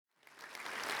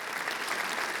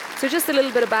So just a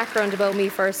little bit of background about me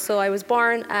first. So I was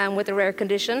born with a rare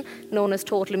condition known as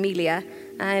total amelia,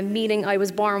 meaning I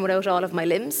was born without all of my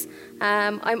limbs.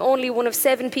 I'm only one of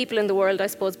 7 people in the world, I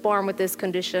suppose, born with this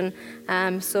condition.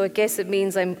 So I guess it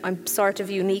means I'm sort of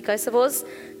unique, I suppose.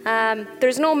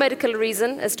 There's no medical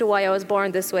reason as to why I was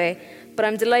born this way, but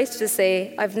I'm delighted to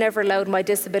say I've never allowed my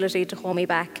disability to hold me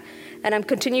back. And I'm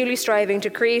continually striving to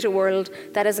create a world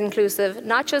that is inclusive,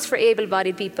 not just for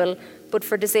able-bodied people, but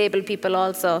for disabled people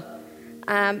also.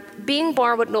 Being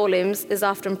born with no limbs is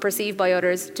often perceived by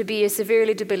others to be a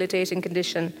severely debilitating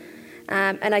condition.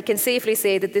 And I can safely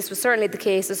say that this was certainly the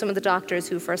case with some of the doctors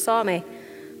who first saw me.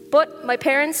 But my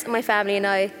parents, my family and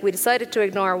I, we decided to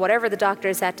ignore whatever the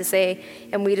doctors had to say,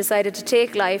 and we decided to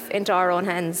take life into our own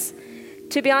hands.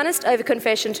 To be honest, I have a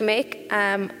confession to make.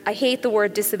 I hate the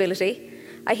word disability.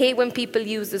 I hate when people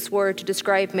use this word to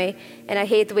describe me, and I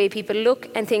hate the way people look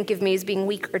and think of me as being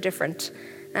weak or different.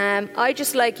 I,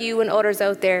 just like you and others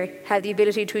out there, have the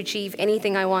ability to achieve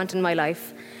anything I want in my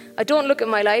life. I don't look at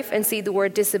my life and see the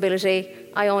word disability,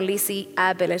 I only see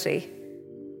ability.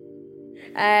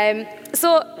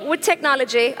 So with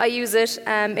technology, I use it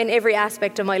in every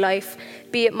aspect of my life.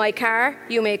 Be it my car,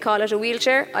 you may call it a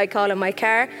wheelchair, I call it my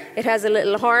car. It has a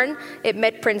little horn, it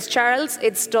met Prince Charles,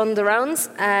 it's done the rounds.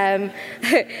 My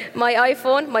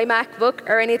iPhone, my MacBook,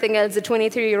 or anything else a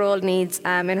 23-year-old needs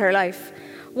in her life.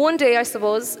 One day, I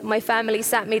suppose, my family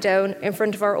sat me down in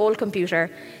front of our old computer,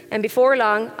 and before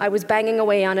long, I was banging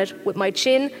away on it with my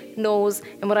chin, nose,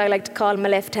 and what I like to call my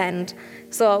left hand.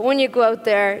 So when you go out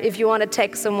there, if you want to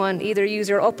text someone, either use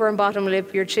your upper and bottom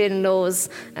lip, your chin, nose,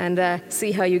 and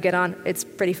see how you get on. It's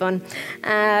pretty fun.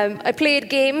 I played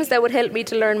games that would help me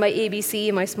to learn my ABC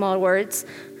and my small words.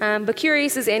 But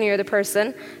curious as any other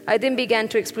person, I then began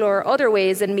to explore other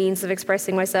ways and means of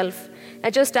expressing myself.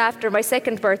 And just after my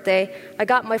 2nd birthday, I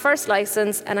got my first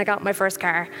license and I got my first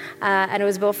car. And it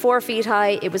was about 4 feet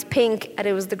high, it was pink, and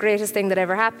it was the greatest thing that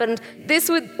ever happened. This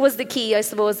was the key, I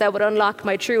suppose, that would unlock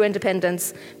my true independence.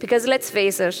 Because let's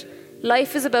face it,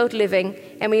 life is about living,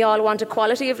 and we all want a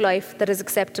quality of life that is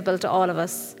acceptable to all of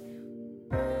us.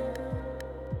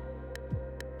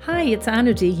 Hi, it's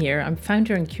Anna D here. I'm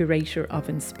founder and curator of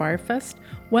InspireFest.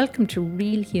 Welcome to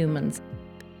Real Humans.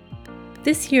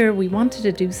 This year we wanted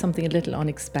to do something a little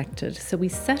unexpected, so we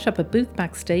set up a booth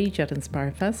backstage at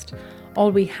InspireFest. All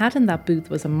we had in that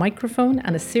booth was a microphone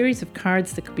and a series of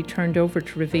cards that could be turned over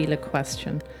to reveal a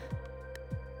question.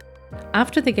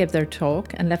 After they gave their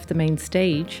talk and left the main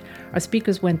stage, our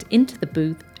speakers went into the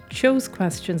booth, chose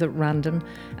questions at random,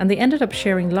 and they ended up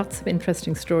sharing lots of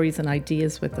interesting stories and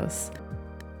ideas with us.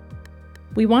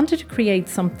 We wanted to create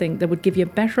something that would give you a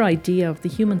better idea of the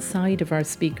human side of our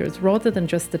speakers rather than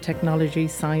just the technology,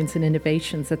 science and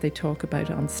innovations that they talk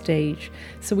about on stage.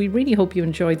 So we really hope you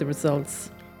enjoy the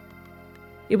results.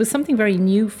 It was something very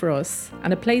new for us,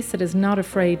 and a place that is not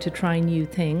afraid to try new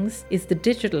things is the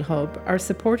Digital Hub, our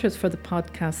supporters for the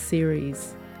podcast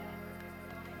series.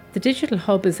 The Digital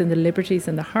Hub is in the Liberties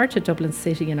in the heart of Dublin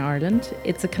City in Ireland.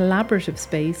 It's a collaborative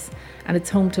space and it's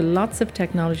home to lots of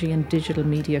technology and digital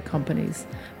media companies.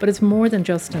 But it's more than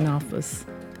just an office.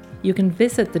 You can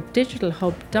visit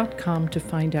thedigitalhub.com to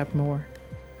find out more.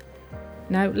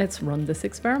 Now let's run this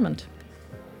experiment.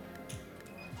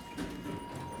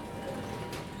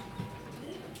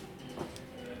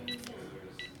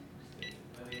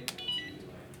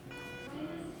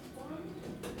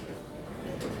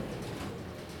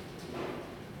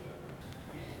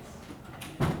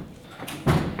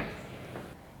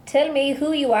 Tell me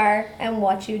who you are and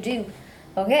what you do.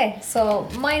 Okay, so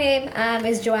my name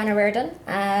is Joanna Reardon,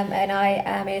 and I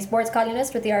am a sports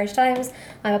columnist with the Irish Times.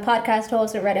 I'm a podcast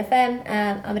host at Red FM.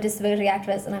 I'm a disability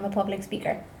activist, and I'm a public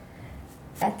speaker.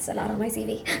 That's a lot on my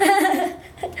CV.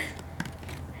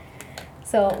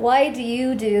 So why do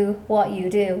you do what you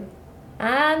do?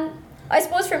 I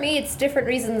suppose for me it's different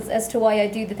reasons as to why I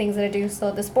do the things that I do.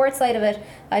 So the sports side of it,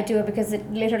 I do it because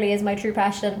it literally is my true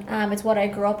passion. It's what I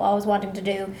grew up always wanting to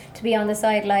do, to be on the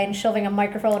sideline shoving a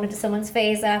microphone into someone's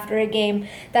face after a game.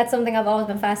 That's something I've always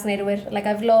been fascinated with. Like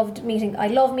I love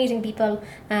meeting people,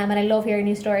 and I love hearing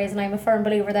new stories, and I'm a firm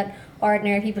believer that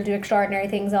ordinary people do extraordinary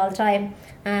things all the time.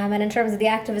 And in terms of the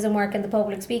activism work and the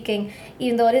public speaking,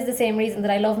 even though it is the same reason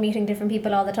that I love meeting different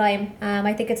people all the time,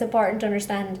 I think it's important to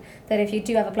understand that if you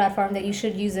do have a platform, that you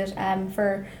should use it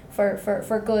for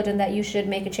good, and that you should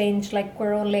make a change. Like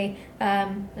we're only,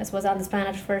 I suppose, on this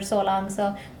planet for so long,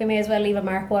 so we may as well leave a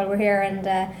mark while we're here. And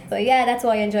so yeah, that's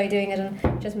why I enjoy doing it,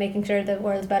 and just making sure the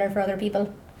world's better for other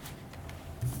people.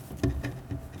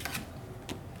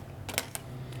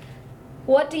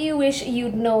 What do you wish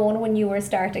you'd known when you were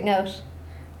starting out?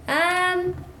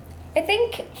 I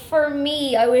think for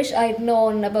me, I wish I'd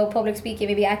known about public speaking,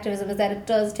 maybe activism, is that it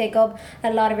does take up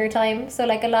a lot of your time. So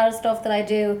like a lot of stuff that I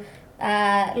do,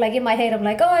 like in my head I'm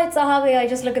like, oh, it's a hobby, I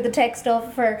just look at the tech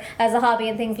stuff for as a hobby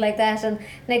and things like that, and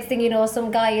next thing you know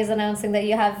some guy is announcing that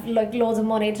you have like loads of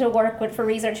money to work with for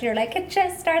research and you're like, it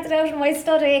just started out in my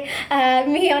study,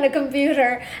 me on a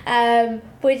computer.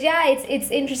 But yeah, it's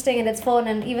interesting and it's fun,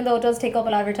 and even though it does take up a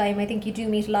lot of your time, I think you do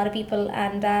meet a lot of people,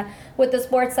 and with the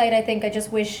sports side I think I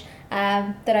just wish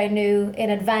that I knew in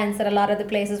advance that a lot of the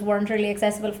places weren't really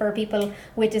accessible for people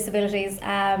with disabilities,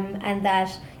 and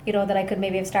that that I could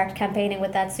maybe have started campaigning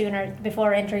with that sooner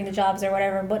before entering the jobs or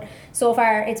whatever. But so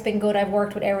far it's been good. I've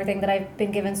worked with everything that I've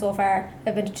been given so far.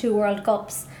 I've been to 2 World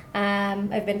Cups,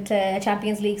 I've been to a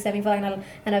Champions League semi-final,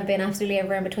 and I've been absolutely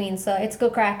everywhere in between, so it's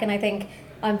good crack. And I think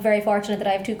I'm very fortunate that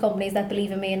I have 2 companies that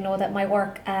believe in me and know that my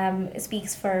work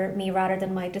speaks for me rather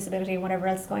than my disability and whatever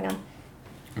else is going on.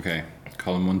 Okay,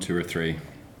 column 1, 2 or 3?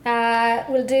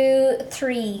 We'll do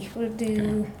 3. We'll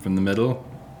do... Okay. From the middle?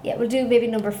 Yeah, we'll do maybe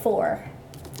number 4.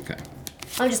 Okay.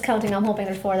 I'm just counting, I'm hoping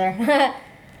there's 4 there.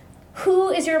 Who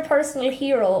is your personal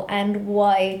hero and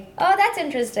why? Oh, that's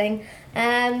interesting.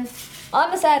 I'm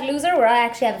a sad loser where I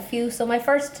actually have a few. So my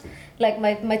first, like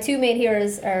my 2 main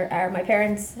heroes are my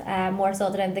parents, more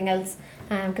so than anything else,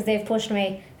 because they've pushed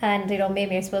me and made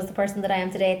me, I suppose, the person that I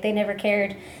am today. They never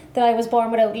cared that I was born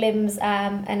without limbs,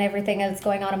 and everything else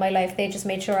going on in my life. They just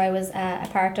made sure I was a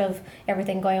part of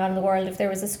everything going on in the world. If there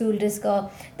was a school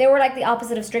disco, they were like the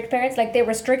opposite of strict parents. Like they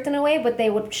were strict in a way, but they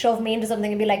would shove me into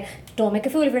something and be like, don't make a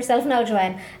fool of yourself now,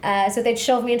 Joanne. So they'd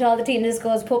shove me into all the teen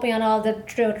discos, put me on all the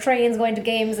trains going to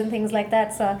games and things like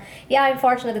that. So yeah, I'm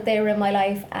fortunate that they were in my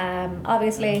life.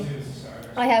 Obviously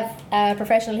I have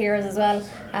professional heroes as well,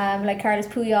 like Carlos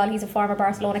Puyol. He's a former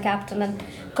Barcelona captain, and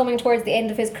coming towards the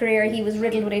end of his career he was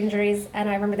riddled with injuries, and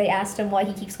I remember they asked him why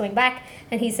he keeps going back,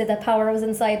 and he said that power was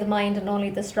inside the mind and only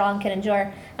the strong can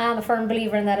endure. I'm a firm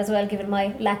believer in that as well, given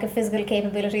my lack of physical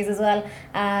capabilities as well,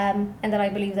 and that I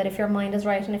believe that if your mind is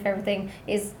right and if everything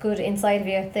is good inside of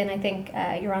you, then I think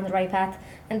you're on the right path.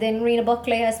 And then Rena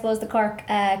Buckley, I suppose, the Cork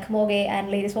camogie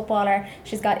and ladies footballer.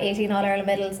 She's got 18 All-Ireland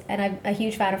medals, and I'm a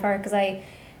huge fan of her because I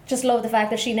just love the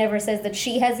fact that she never says that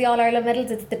she has the All-Ireland medals.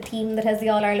 It's the team that has the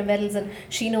All-Ireland medals, and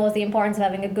she knows the importance of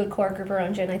having a good core group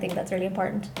around you, and I think that's really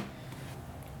important.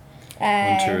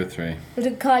 1, 2 or 3? We'll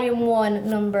do column 1,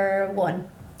 number 1.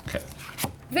 Okay.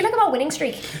 I feel like I'm on a winning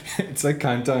streak. It's like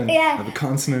countdown. Yeah. Of a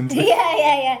consonant.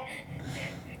 Yeah.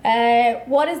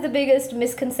 What is the biggest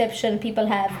misconception people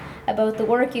have about the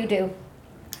work you do?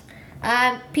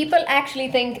 People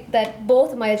actually think that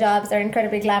both of my jobs are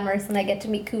incredibly glamorous and I get to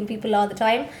meet cool people all the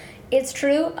time. It's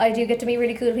true, I do get to meet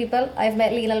really cool people. I've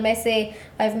met Lionel Messi,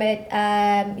 I've met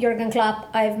Jurgen Klopp,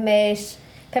 I've met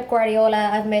Pep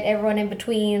Guardiola, I've met everyone in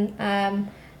between.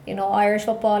 Irish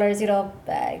footballers,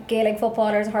 Gaelic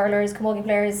footballers, hurlers, camogie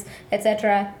players,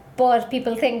 etc. But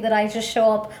people think that I just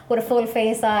show up with a full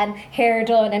face on, hair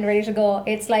done and ready to go.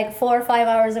 It's like 4 or 5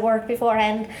 hours of work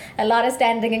beforehand, a lot of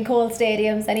standing in cold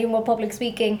stadiums, and even with public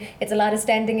speaking, it's a lot of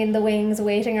standing in the wings,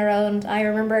 waiting around. I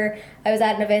remember I was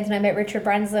at an event and I met Richard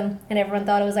Branson, and everyone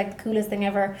thought it was like the coolest thing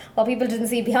ever. What people didn't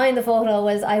see behind the photo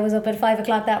was I was up at 5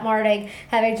 o'clock that morning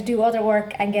having to do other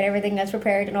work and get everything else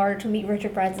prepared in order to meet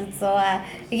Richard Branson. So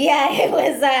it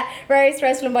was very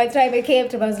stressful, and by the time it came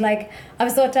to him I was like, I'm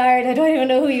so tired, I don't even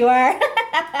know who you are.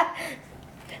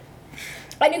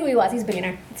 I knew who he was, he's a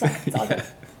billionaire. It's all good.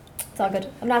 It's all good.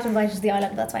 I'm not invited to the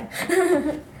island, but that's fine.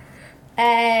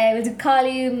 We'll do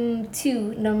column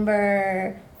 2,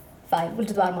 number 5. We'll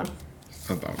do the bottom one.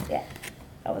 Oh, bottom one. Yeah,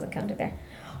 I wasn't counting there.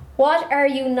 What are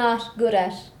you not good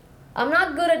at? I'm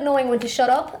not good at knowing when to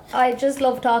shut up. I just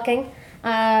love talking.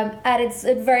 And it's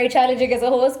very challenging as a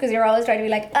host because you're always trying to be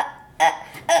like,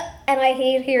 and I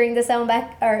hate hearing the sound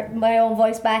back or my own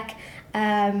voice back,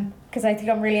 because I think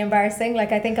I'm really embarrassing.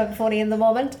 Like I think I'm funny in the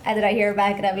moment, and then I hear it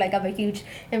back and I'm like, I'm a huge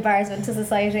embarrassment to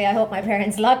society. I hope my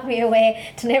parents lock me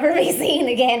away to never be seen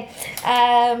again.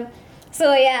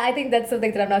 So yeah, I think that's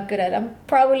something that I'm not good at. I'm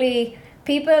probably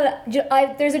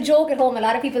there's a joke at home. A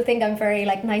lot of people think I'm very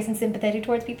like nice and sympathetic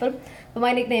towards people, but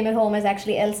my nickname at home is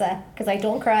actually Elsa because I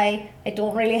don't cry. I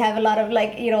don't really have a lot of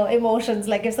emotions.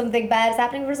 Like if something bad is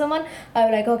happening for someone,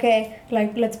 I'm like, okay,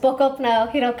 like let's buck up now.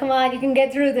 Come on, you can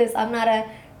get through this. I'm not a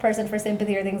person for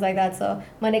sympathy or things like that. So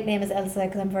my nickname is Elsa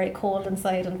because I'm very cold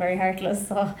inside and very heartless.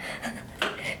 So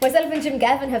myself and Jim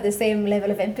Gavin have the same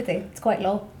level of empathy. It's quite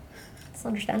low. It's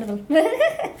understandable.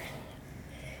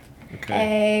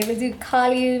 Okay.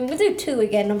 We'll do 2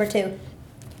 again, number 2.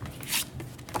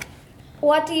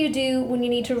 What do you do when you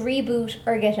need to reboot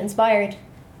or get inspired?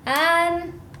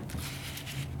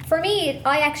 For me,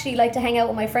 I actually like to hang out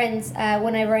with my friends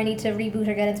whenever I need to reboot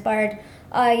or get inspired.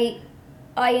 I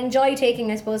enjoy taking,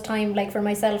 I suppose, time like for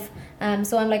myself.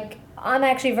 So I'm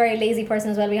actually a very lazy person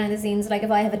as well behind the scenes. Like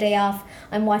if I have a day off,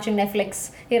 I'm watching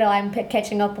Netflix. I'm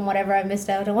catching up on whatever I missed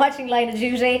out, and watching Line of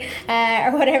Duty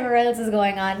or whatever else is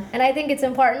going on. And I think it's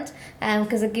important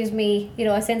because it gives me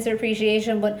a sense of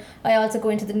appreciation. But I also go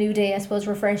into the new day, I suppose,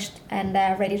 refreshed and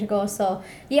ready to go. So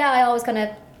yeah, I always kind of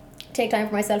take time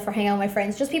for myself for hanging out with my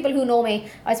friends, just people who know me,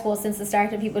 I suppose, since the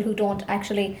start, and people who don't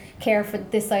actually care for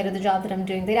this side of the job that I'm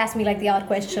doing. They'd ask me like the odd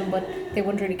question, but they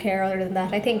wouldn't really care other than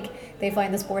that. I think they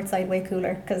find the sports side way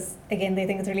cooler because, again, they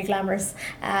think it's really glamorous.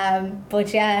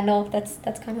 But yeah, no, that's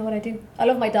kind of what I do. I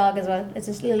love my dog as well. It's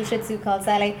this little Shih Tzu called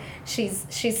Sally. She's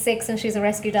 6 and she's a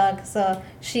rescue dog, so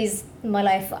she's my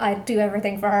life. I do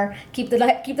everything for her. Keep the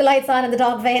lights on and the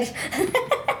dog fed.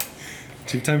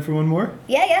 Do you have time for one more?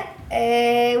 Yeah.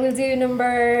 We'll do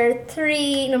number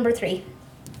three.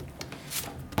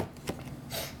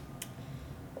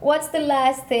 What's the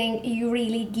last thing you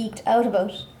really geeked out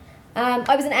about?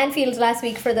 I was in Anfield last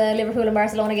week for the Liverpool and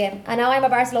Barcelona game, and now I'm a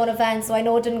Barcelona fan, so I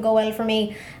know it didn't go well for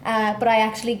me, but I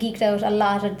actually geeked out a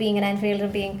lot at being in Anfield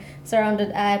and being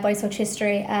surrounded by such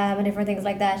history and different things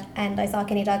like that. And I saw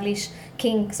Kenny Dalglish,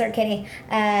 King Sir Kenny,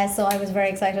 so I was very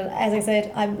excited. As I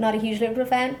said, I'm not a huge Liverpool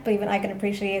fan, but even I can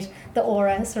appreciate the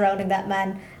aura surrounding that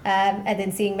man, and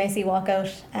then seeing Messi walk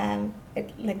out,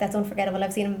 that's unforgettable.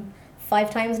 I've seen him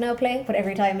 5 times now play, but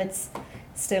every time it's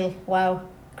still wow.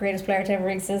 Greatest player to ever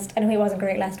exist. I know he wasn't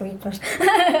great last week, but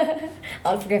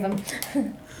I'll forgive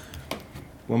him.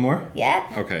 One more? Yeah.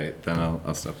 Okay, then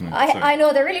I'll stop now. I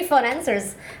know, they're really fun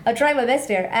answers. I'll try my best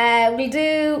here. We'll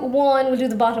do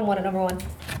the bottom one at number 1.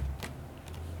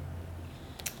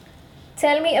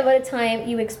 Tell me about a time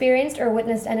you experienced or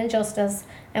witnessed an injustice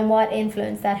and what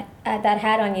influence that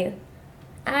had on you.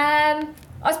 I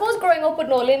suppose growing up with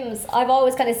no limbs, I've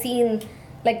always kind of seen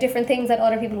like different things that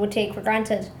other people would take for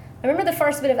granted. I remember the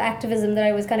first bit of activism that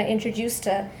I was kind of introduced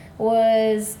to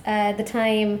was the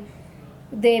time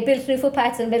they built new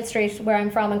footpaths in Mill Street, where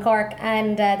I'm from in Cork,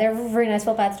 and they're very nice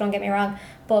footpaths, don't get me wrong,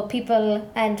 but people,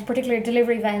 and particularly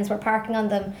delivery vans, were parking on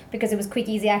them because it was quick,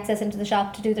 easy access into the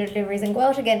shop to do their deliveries and go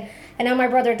out again. And now my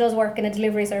brother does work in a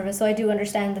delivery service, so I do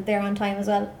understand that they're on time as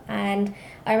well. And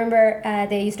I remember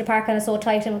they used to park on us so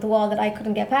tight in with the wall that I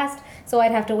couldn't get past, so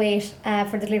I'd have to wait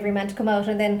for the delivery man to come out,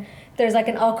 and then there's like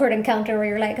an awkward encounter where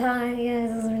you're like, hi, yeah,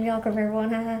 this is really awkward for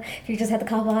everyone. If you just had the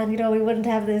cop on, we wouldn't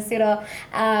have this,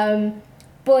 and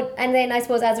then I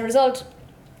suppose as a result,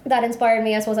 that inspired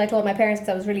me. I suppose I told my parents,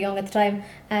 because I was really young at the time,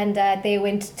 and they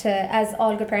went to, as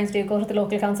all good parents do, go to the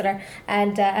local councillor,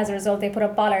 and as a result they put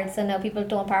up bollards, and now people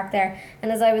don't park there. And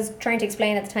as I was trying to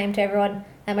explain at the time to everyone,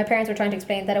 and my parents were trying to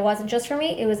explain that it wasn't just for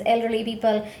me, it was elderly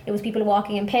people, it was people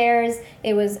walking in pairs,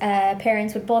 it was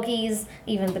parents with buggies,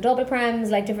 even the double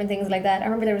prams, like different things like that. I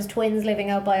remember there was twins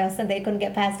living out by us and they couldn't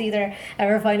get past either. I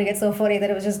remember finding it so funny that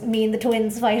it was just me and the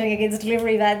twins fighting against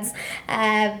delivery vans.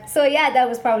 So yeah, that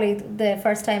was probably the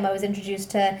first time I was introduced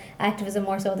to activism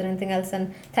more so than anything else,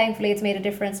 and thankfully it's made a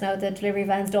difference now that delivery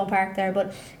vans don't park there.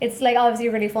 But it's like obviously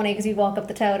really funny because you walk up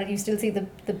the town and you still see the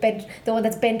one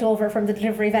that's bent over from the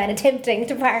delivery van attempting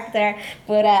to park there.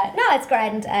 But no, it's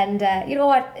grand, and you know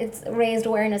what, it's raised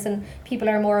awareness and people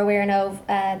are more aware now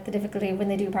of the difficulty when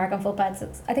they do park on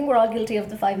footpaths. I think we're all guilty of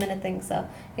the 5-minute thing, so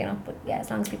but yeah, as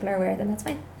long as people are aware, then that's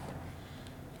fine.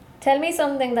 Tell me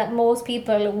something that most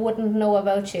people wouldn't know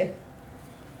about you.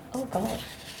 Oh god.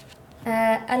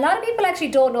 A lot of people actually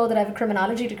don't know that I have a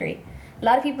criminology degree. A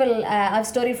lot of people, I've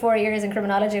studied 4 years in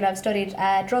criminology, and I've studied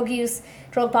drug use,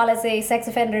 drug policy, sex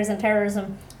offenders and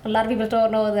terrorism. A lot of people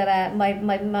don't know that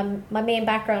my main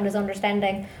background is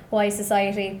understanding why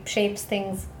society shapes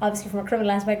things, obviously from a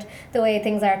criminal aspect, the way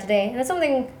things are today. And it's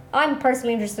something I'm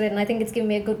personally interested in, and I think it's given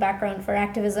me a good background for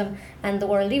activism and the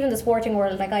world, even the sporting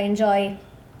world. Like, I enjoy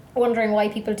wondering why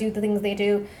people do the things they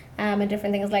do, and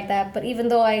different things like that. But even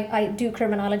though I do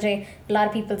criminology, a lot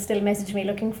of people still message me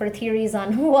looking for theories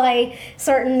on why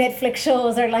certain Netflix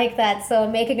shows are like that. So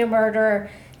Making a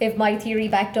Murderer, if my theory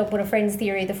backed up with a friend's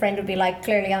theory, the friend would be like,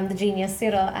 clearly I'm the genius,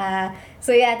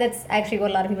 So yeah, that's actually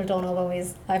what a lot of people don't know about me.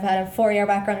 Is I've had a 4-year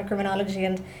background in criminology,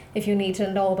 and if you need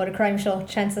to know about a crime show,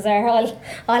 chances are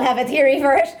I'll have a theory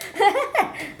for it.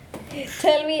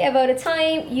 Tell me about a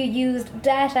time you used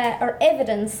data or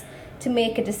evidence to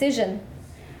make a decision.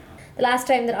 The last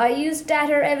time that I used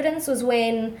data or evidence was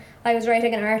when I was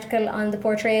writing an article on the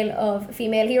portrayal of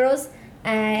female heroes,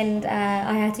 and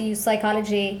I had to use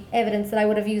psychology evidence that I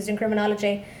would have used in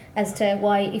criminology. as to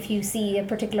why if you see a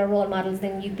particular role model,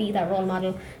 then you be that role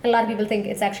model. And a lot of people think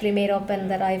it's actually made up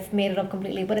and that I've made it up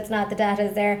completely, but it's not. The data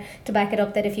is there to back it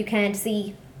up, that if you can't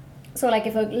see, so like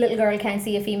if a little girl can't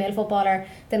see a female footballer,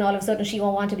 then all of a sudden she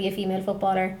won't want to be a female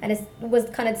footballer. And it was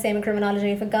kind of the same in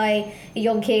criminology. If a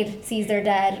young kid sees their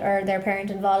dad or their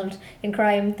parent involved in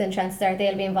crime, then chances are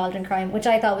they'll be involved in crime, which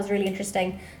I thought was really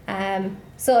interesting.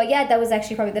 So yeah, that was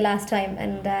actually probably the last time.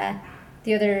 And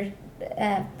the other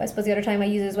time I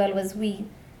used it as well was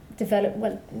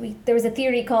there was a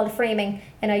theory called framing,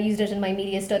 and I used it in my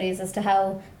media studies as to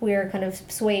how we're kind of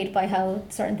swayed by how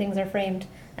certain things are framed.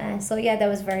 So yeah, that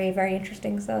was very, very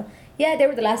interesting. So yeah, they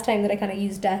were the last time that I kind of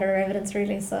used data or evidence,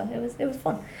 really. So it was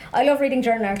fun. I love reading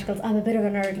journal articles. I'm a bit of a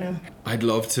nerd now. I'd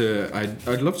love to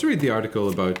read the article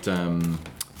about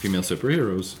female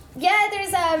superheroes. Yeah,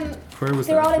 there's Where was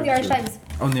they're that? all in the Irish Times.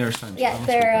 On the Irish Times. Yeah, Oh,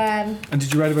 they're and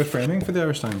did you write about framing for the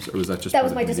Irish Times, or was that just that part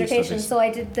was of my the media dissertation. studies? So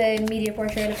I did the media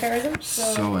portrayal of terrorism.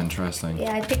 So interesting.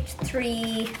 Yeah, I picked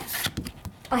three.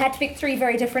 I had to pick three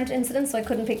very different incidents, so I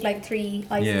couldn't pick like three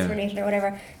ISIS related or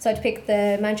whatever. So I had to pick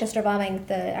the Manchester bombing,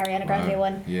 the Ariana Grande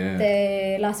one,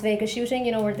 the Las Vegas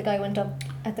shooting, where the guy went up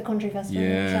at the country festival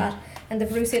and shot, and the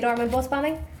Borussia Dortmund bus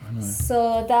bombing.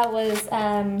 So that was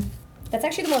that's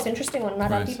actually the most interesting one.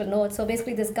 Not a lot of people know it. So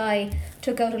basically, this guy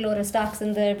took out a load of stocks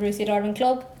in the Borussia Dortmund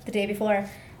club the day before,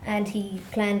 and he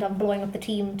planned on blowing up the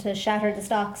team to shatter the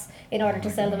stocks in order to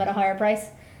sell them at a higher price.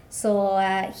 So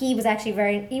he was a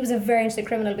very interesting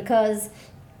criminal, because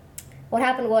what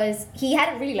happened was he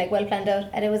had it really well planned out,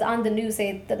 and it was on the news,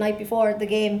 say, the night before the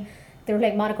game. They were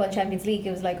playing Monaco in Champions League.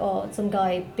 It was like, some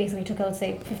guy basically took out,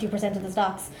 say, 50% of the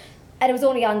stocks. And it was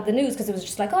only on the news because it was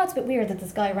just like, it's a bit weird that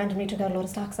this guy randomly took out a load of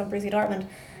stocks on Borussia Dortmund.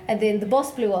 And then the bus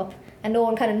blew up, and no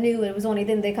one kind of knew. It was only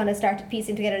then they kind of started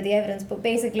piecing together the evidence. But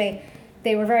basically,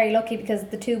 they were very lucky, because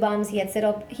the two bombs he had set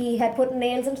up, he had put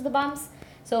nails into the bombs.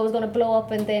 So it was going to blow up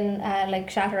and then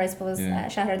shatter, I suppose,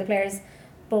 shatter the players.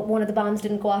 But one of the bombs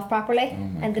didn't go off properly,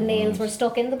 and the nails were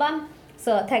stuck in the bomb.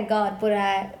 So thank God.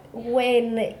 But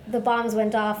when the bombs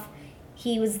went off,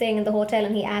 he was staying in the hotel,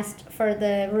 and he asked for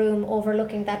the room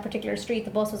overlooking that particular street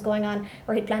the bus was going on,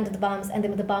 where he planted the bombs. And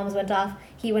then when the bombs went off,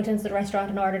 he went into the restaurant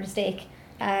and ordered a steak.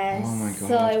 Oh my God.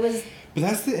 So it was. But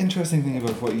that's the interesting thing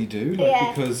about what you do,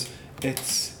 because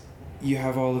you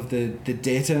have all of the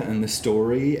data and the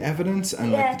story evidence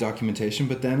and the documentation,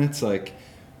 but then it's like,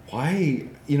 why?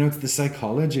 It's the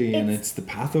psychology and it's the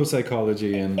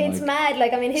pathopsychology, and it's mad.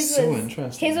 His so was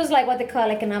interesting. His was like what they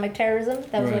call economic terrorism.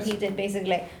 That was Right. what he did,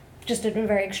 basically, just in a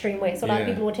very extreme way. So a lot of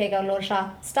people would take out a load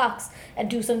of stocks and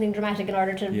do something dramatic in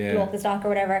order to blow up the stock or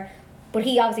whatever. But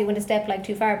he obviously went a step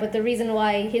too far. But the reason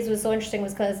why his was so interesting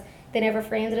was because they never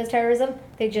framed it as terrorism.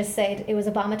 They just said it was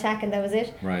a bomb attack and that was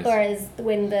it. Right. Whereas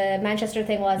when the Manchester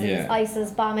thing was, it was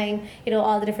ISIS bombing,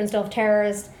 all the different stuff,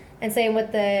 terrorist. And same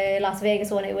with the Las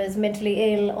Vegas one, it was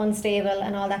mentally ill, unstable,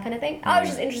 and all that kind of thing. I was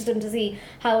just interested to see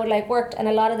how it worked. And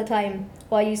a lot of the time,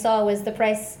 what you saw was the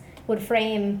press would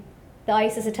frame the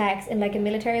ISIS attacks in a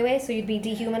military way, so you'd be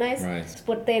dehumanized. Right.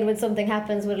 But then when something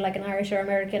happens with an Irish or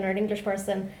American or an English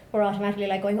person, we're automatically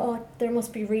going, there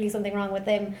must be really something wrong with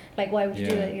them. Why would you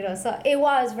do it? So it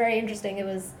was very interesting. It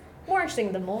was more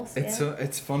interesting than most.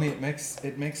 It's funny. It makes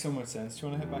so much sense. Do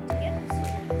you want to head back to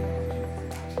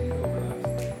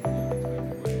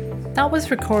That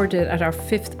was recorded at our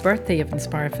 5th birthday of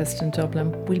Inspirefest in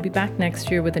Dublin. We'll be back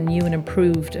next year with a new and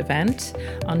improved event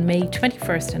on May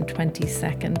 21st and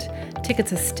 22nd.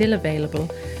 Tickets are still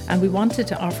available, and we wanted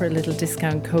to offer a little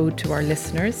discount code to our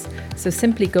listeners. So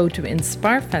simply go to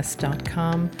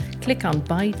inspirefest.com, click on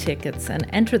buy tickets, and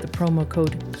enter the promo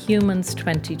code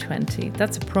HUMANS2020.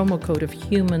 That's a promo code of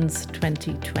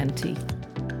HUMANS2020.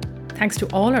 Thanks to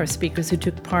all our speakers who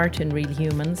took part in Real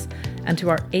Humans, and to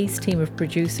our ace team of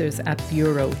producers at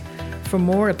Bureau. For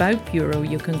more about Bureau,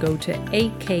 you can go to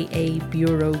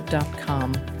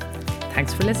akabureau.com.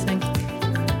 Thanks for listening.